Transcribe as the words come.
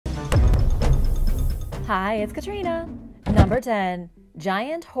Hi, it's Katrina. Number 10.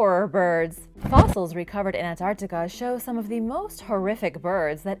 Giant horror birds. Fossils recovered in Antarctica show some of the most horrific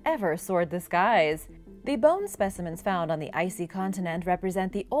birds that ever soared the skies. The bone specimens found on the icy continent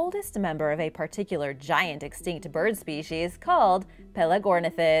represent the oldest member of a particular giant extinct bird species called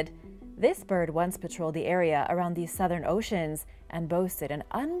Pelagornithid. This bird once patrolled the area around the southern oceans and boasted an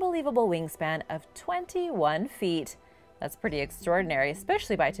unbelievable wingspan of 21 feet. That's pretty extraordinary,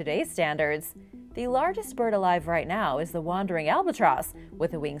 especially by today's standards. The largest bird alive right now is the wandering albatross,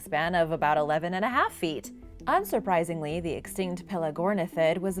 with a wingspan of about 11.5 feet. Unsurprisingly, the extinct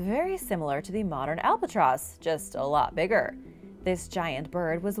Pelagornithid was very similar to the modern albatross, just a lot bigger. This giant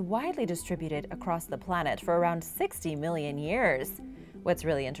bird was widely distributed across the planet for around 60 million years. What's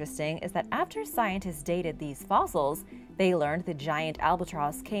really interesting is that after scientists dated these fossils, they learned the giant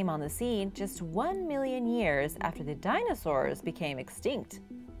albatross came on the scene just 1 million years after the dinosaurs became extinct.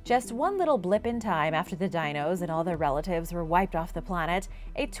 Just one little blip in time after the dinos and all their relatives were wiped off the planet,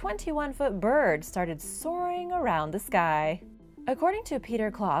 a 21-foot bird started soaring around the sky. According to Peter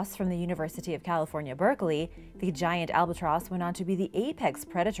Klaus from the University of California, Berkeley, the giant albatross went on to be the apex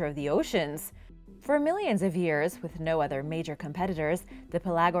predator of the oceans. For millions of years, with no other major competitors, the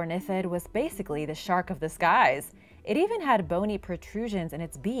Pelagornithid was basically the shark of the skies. It even had bony protrusions in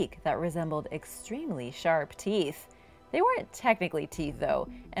its beak that resembled extremely sharp teeth. They weren't technically teeth, though,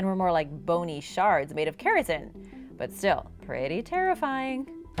 and were more like bony shards made of keratin. But still, pretty terrifying.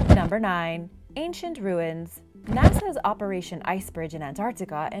 Number 9. Ancient ruins. NASA's Operation Icebridge in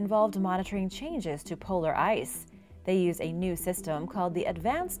Antarctica involved monitoring changes to polar ice. They use a new system called the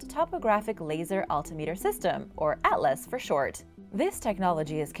Advanced Topographic Laser Altimeter System, or ATLAS for short. This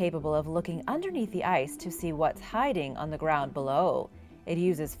technology is capable of looking underneath the ice to see what's hiding on the ground below. It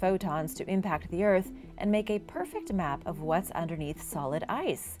uses photons to impact the Earth and make a perfect map of what's underneath solid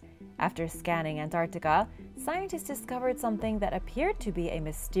ice. After scanning Antarctica, scientists discovered something that appeared to be a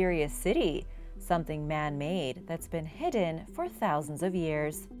mysterious city, something man-made that's been hidden for thousands of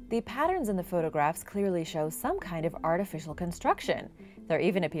years. The patterns in the photographs clearly show some kind of artificial construction. There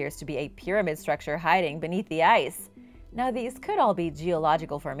even appears to be a pyramid structure hiding beneath the ice. Now, these could all be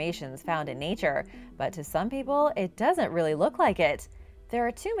geological formations found in nature, but to some people, it doesn't really look like it. There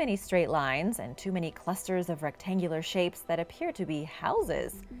are too many straight lines and too many clusters of rectangular shapes that appear to be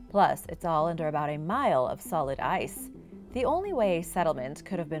houses. Plus, it's all under about a mile of solid ice. The only way a settlement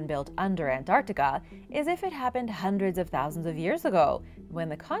could have been built under Antarctica is if it happened hundreds of thousands of years ago, when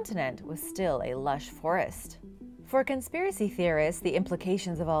the continent was still a lush forest. For conspiracy theorists, the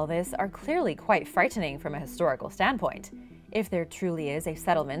implications of all this are clearly quite frightening from a historical standpoint. If there truly is a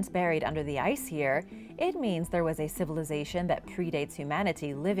settlement buried under the ice here, it means there was a civilization that predates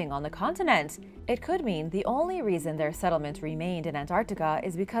humanity living on the continent. It could mean the only reason their settlement remained in Antarctica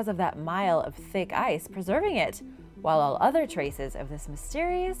is because of that mile of thick ice preserving it, while all other traces of this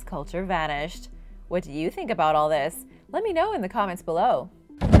mysterious culture vanished. What do you think about all this? Let me know in the comments below.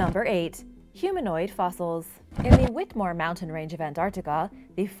 Number 8. Humanoid fossils. In the Whitmore mountain range of Antarctica,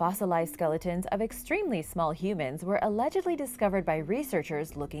 the fossilized skeletons of extremely small humans were allegedly discovered by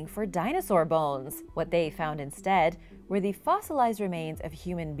researchers looking for dinosaur bones. What they found instead were the fossilized remains of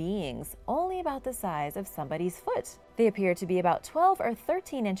human beings, only about the size of somebody's foot. They appear to be about 12 or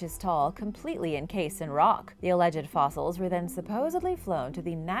 13 inches tall, completely encased in rock. The alleged fossils were then supposedly flown to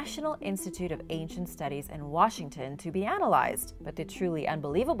the National Institute of Ancient Studies in Washington to be analyzed. But the truly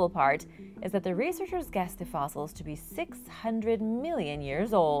unbelievable part is that the researchers guessed the fossils to be 600 million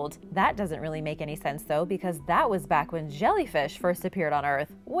years old. That doesn't really make any sense though, because that was back when jellyfish first appeared on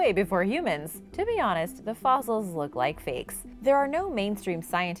Earth, way before humans. To be honest, the fossils look like fakes. There are no mainstream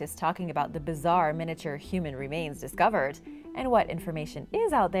scientists talking about the bizarre miniature human remains discovered, and what information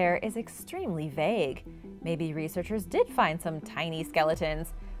is out there is extremely vague. Maybe researchers did find some tiny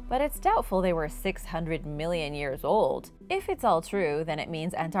skeletons, but it's doubtful they were 600 million years old. If it's all true, then it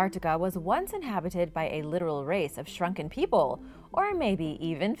means Antarctica was once inhabited by a literal race of shrunken people, or maybe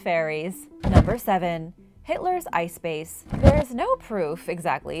even fairies. Number 7. Hitler's ice base. There is no proof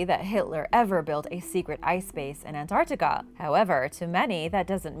exactly that Hitler ever built a secret ice base in Antarctica. However, to many, that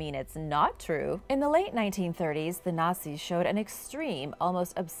doesn't mean it's not true. In the late 1930s, the Nazis showed an extreme,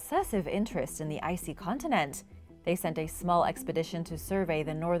 almost obsessive interest in the icy continent. They sent a small expedition to survey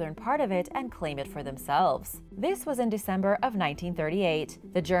the northern part of it and claim it for themselves. This was in December of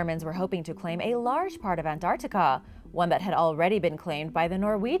 1938. The Germans were hoping to claim a large part of Antarctica, one that had already been claimed by the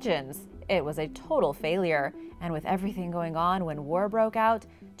Norwegians. It was a total failure, and with everything going on when war broke out,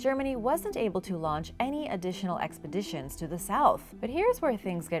 Germany wasn't able to launch any additional expeditions to the south. But here's where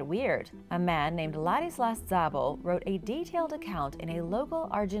things get weird. A man named Ladislas Zabel wrote a detailed account in a local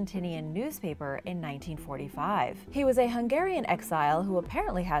Argentinian newspaper in 1945. He was a Hungarian exile who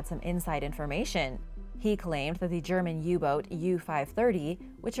apparently had some inside information. He claimed that the German U-boat U-530,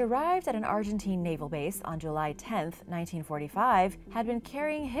 which arrived at an Argentine naval base on July 10, 1945, had been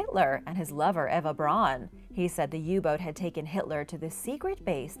carrying Hitler and his lover Eva Braun. He said the U-boat had taken Hitler to the secret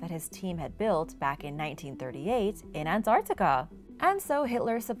base that his team had built back in 1938 in Antarctica. And so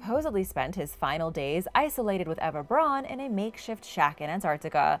Hitler supposedly spent his final days isolated with Eva Braun in a makeshift shack in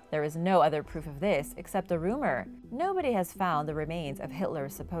Antarctica. There is no other proof of this except a rumor. Nobody has found the remains of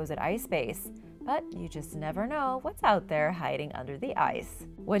Hitler's supposed ice base. But you just never know what's out there hiding under the ice.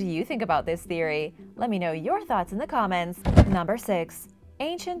 What do you think about this theory? Let me know your thoughts in the comments. Number 6.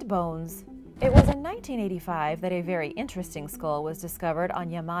 Ancient bones. It was in 1985 that a very interesting skull was discovered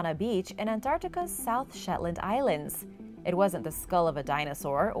on Yamana Beach in Antarctica's South Shetland Islands. It wasn't the skull of a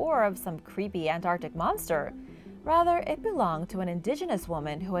dinosaur or of some creepy Antarctic monster. Rather, it belonged to an indigenous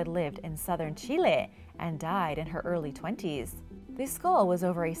woman who had lived in southern Chile and died in her early 20s. The skull was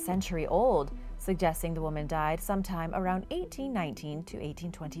over a century old, suggesting the woman died sometime around 1819 to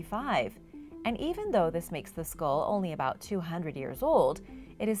 1825. And even though this makes the skull only about 200 years old,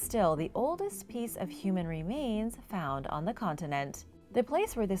 it is still the oldest piece of human remains found on the continent. The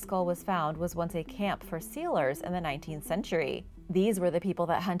place where this skull was found was once a camp for sealers in the 19th century. These were the people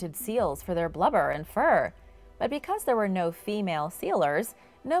that hunted seals for their blubber and fur. But because there were no female sealers,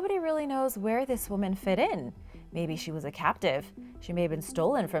 nobody really knows where this woman fit in. Maybe she was a captive. She may have been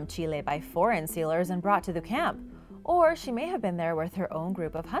stolen from Chile by foreign sealers and brought to the camp. Or she may have been there with her own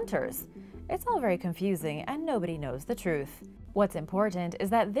group of hunters. It's all very confusing and nobody knows the truth. What's important is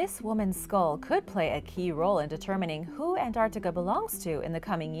that this woman's skull could play a key role in determining who Antarctica belongs to in the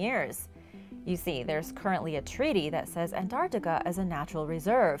coming years. You see, there's currently a treaty that says Antarctica is a natural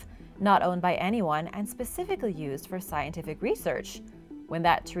reserve, not owned by anyone and specifically used for scientific research. When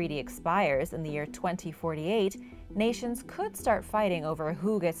that treaty expires in the year 2048, nations could start fighting over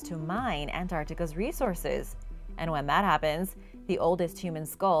who gets to mine Antarctica's resources. And when that happens, the oldest human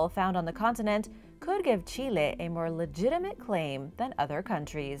skull found on the continent could give Chile a more legitimate claim than other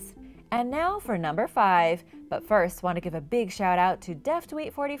countries. And now for number 5. But first, want to give a big shout out to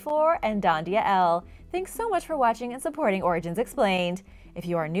DefTweet44 and Dondia L. Thanks so much for watching and supporting Origins Explained. If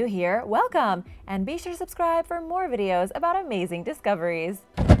you are new here, welcome, and be sure to subscribe for more videos about amazing discoveries.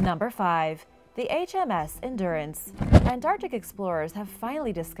 Number 5. The HMS Endurance. Antarctic explorers have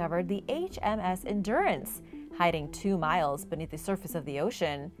finally discovered the HMS Endurance, hiding 2 miles beneath the surface of the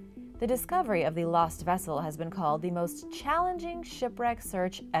ocean. The discovery of the lost vessel has been called the most challenging shipwreck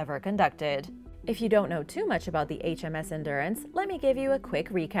search ever conducted. If you don't know too much about the HMS Endurance, let me give you a quick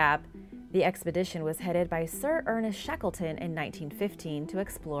recap. The expedition was headed by Sir Ernest Shackleton in 1915 to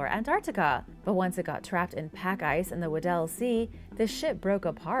explore Antarctica. But once it got trapped in pack ice in the Weddell Sea, the ship broke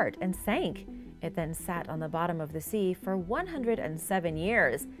apart and sank. It then sat on the bottom of the sea for 107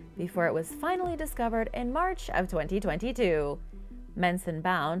 years before it was finally discovered in March of 2022. Menson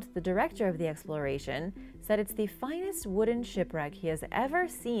Bound, the director of the exploration, said it's the finest wooden shipwreck he has ever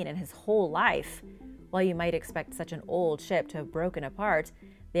seen in his whole life. While you might expect such an old ship to have broken apart,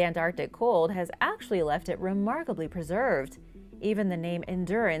 the Antarctic cold has actually left it remarkably preserved. Even the name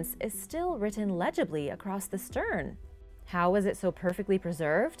Endurance is still written legibly across the stern. How is it so perfectly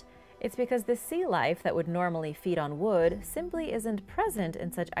preserved? It's because the sea life that would normally feed on wood simply isn't present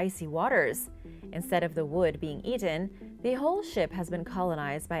in such icy waters. Instead of the wood being eaten, the whole ship has been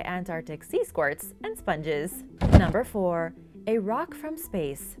colonized by Antarctic sea squirts and sponges. Number 4. A rock from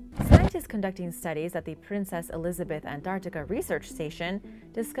space. Scientists conducting studies at the Princess Elizabeth Antarctica Research Station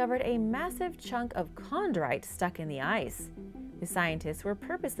discovered a massive chunk of chondrite stuck in the ice. The scientists were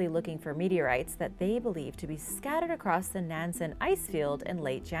purposely looking for meteorites that they believed to be scattered across the Nansen ice field in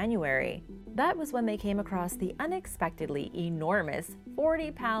late January. That was when they came across the unexpectedly enormous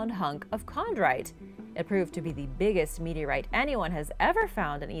 40-pound hunk of chondrite. It proved to be the biggest meteorite anyone has ever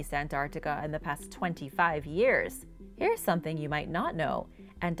found in East Antarctica in the past 25 years. Here's something you might not know.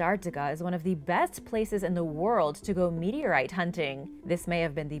 Antarctica is one of the best places in the world to go meteorite hunting. This may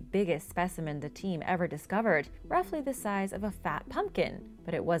have been the biggest specimen the team ever discovered, roughly the size of a fat pumpkin,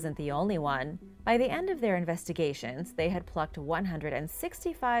 but it wasn't the only one. By the end of their investigations, they had plucked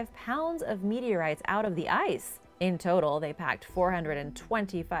 165 pounds of meteorites out of the ice. In total, they packed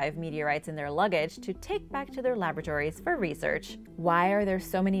 425 meteorites in their luggage to take back to their laboratories for research. Why are there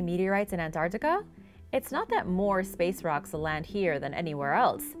so many meteorites in Antarctica? It's not that more space rocks land here than anywhere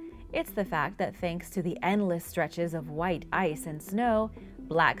else. It's the fact that thanks to the endless stretches of white ice and snow,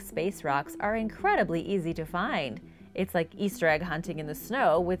 black space rocks are incredibly easy to find. It's like Easter egg hunting in the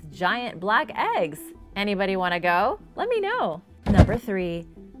snow with giant black eggs. Anybody want to go? Let me know. Number 3.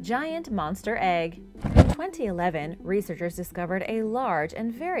 Giant monster egg. In 2011, researchers discovered a large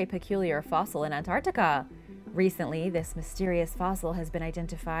and very peculiar fossil in Antarctica. Recently, this mysterious fossil has been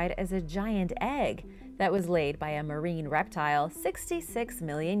identified as a giant egg that was laid by a marine reptile 66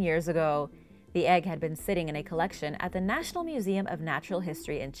 million years ago. The egg had been sitting in a collection at the National Museum of Natural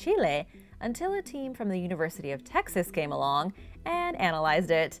History in Chile until a team from the University of Texas came along and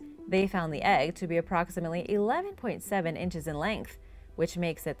analyzed it. They found the egg to be approximately 11.7 inches in length, which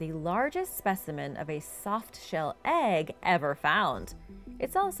makes it the largest specimen of a soft-shell egg ever found.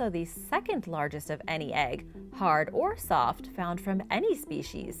 It's also the second largest of any egg, hard or soft, found from any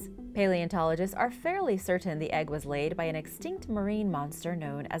species. Paleontologists are fairly certain the egg was laid by an extinct marine monster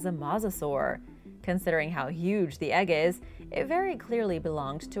known as a mosasaur. Considering how huge the egg is, it very clearly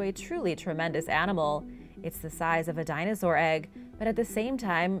belonged to a truly tremendous animal. It's the size of a dinosaur egg, but at the same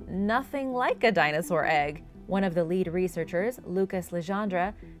time, nothing like a dinosaur egg. One of the lead researchers, Lucas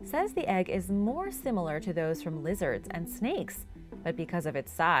Legendre, says the egg is more similar to those from lizards and snakes, but because of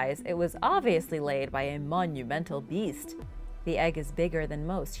its size, it was obviously laid by a monumental beast. The egg is bigger than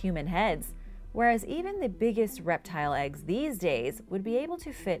most human heads, whereas even the biggest reptile eggs these days would be able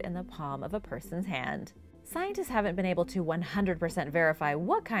to fit in the palm of a person's hand. Scientists haven't been able to 100% verify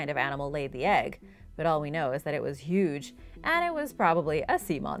what kind of animal laid the egg, but all we know is that it was huge, and it was probably a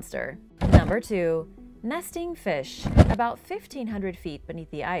sea monster. Number 2. Nesting fish. About 1,500 feet beneath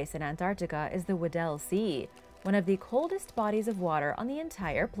the ice in Antarctica is the Weddell Sea, one of the coldest bodies of water on the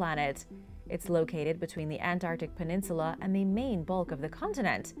entire planet. It's located between the Antarctic Peninsula and the main bulk of the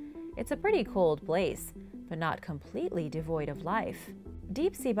continent. It's a pretty cold place, but not completely devoid of life.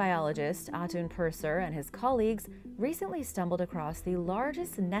 Deep-sea biologist Atun Purser and his colleagues recently stumbled across the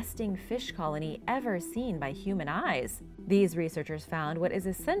largest nesting fish colony ever seen by human eyes. These researchers found what is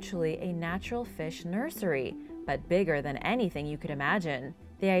essentially a natural fish nursery, but bigger than anything you could imagine.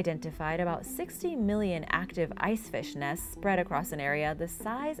 They identified about 60 million active icefish nests spread across an area the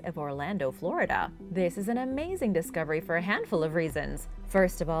size of Orlando, Florida. This is an amazing discovery for a handful of reasons.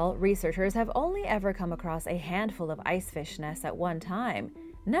 First of all, researchers have only ever come across a handful of icefish nests at one time,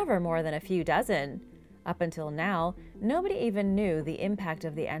 never more than a few dozen. Up until now, nobody even knew the impact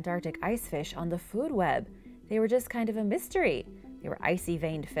of the Antarctic icefish on the food web. They were just kind of a mystery. They were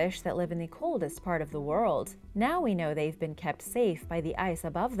icy-veined fish that live in the coldest part of the world. Now we know they've been kept safe by the ice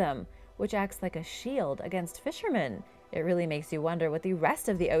above them, which acts like a shield against fishermen. It really makes you wonder what the rest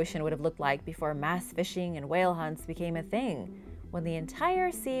of the ocean would have looked like before mass fishing and whale hunts became a thing, when the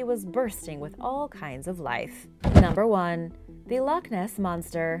entire sea was bursting with all kinds of life. Number 1. The Loch Ness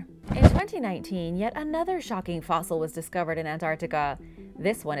Monster. In 2019, yet another shocking fossil was discovered in Antarctica.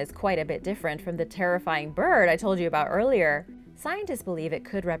 This one is quite a bit different from the terrifying bird I told you about earlier. Scientists believe it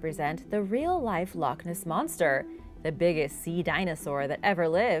could represent the real-life Loch Ness Monster, the biggest sea dinosaur that ever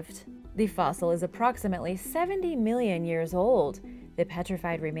lived. The fossil is approximately 70 million years old, the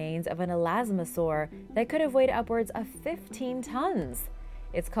petrified remains of an elasmosaur that could have weighed upwards of 15 tons.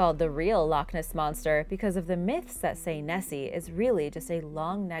 It's called the real Loch Ness Monster because of the myths that say Nessie is really just a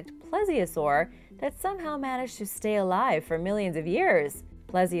long-necked plesiosaur that somehow managed to stay alive for millions of years.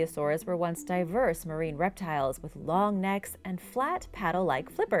 Plesiosaurs were once diverse marine reptiles with long necks and flat paddle-like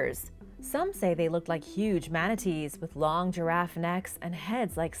flippers. Some say they looked like huge manatees with long giraffe necks and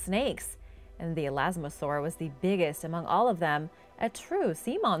heads like snakes. And the elasmosaur was the biggest among all of them, a true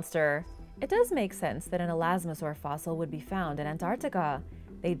sea monster. It does make sense that an elasmosaur fossil would be found in Antarctica.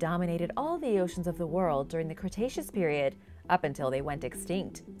 They dominated all the oceans of the world during the Cretaceous period, up until they went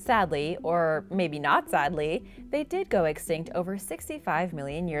extinct. Sadly, or maybe not sadly, they did go extinct over 65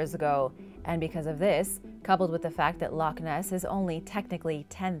 million years ago. And because of this, coupled with the fact that Loch Ness is only technically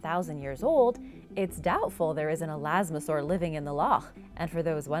 10,000 years old, it's doubtful there is an elasmosaur living in the loch. And for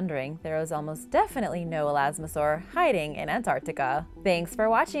those wondering, there is almost definitely no elasmosaur hiding in Antarctica. Thanks for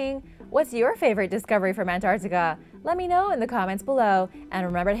watching! What's your favorite discovery from Antarctica? Let me know in the comments below, and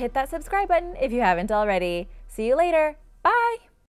remember to hit that subscribe button if you haven't already. See you later! Bye!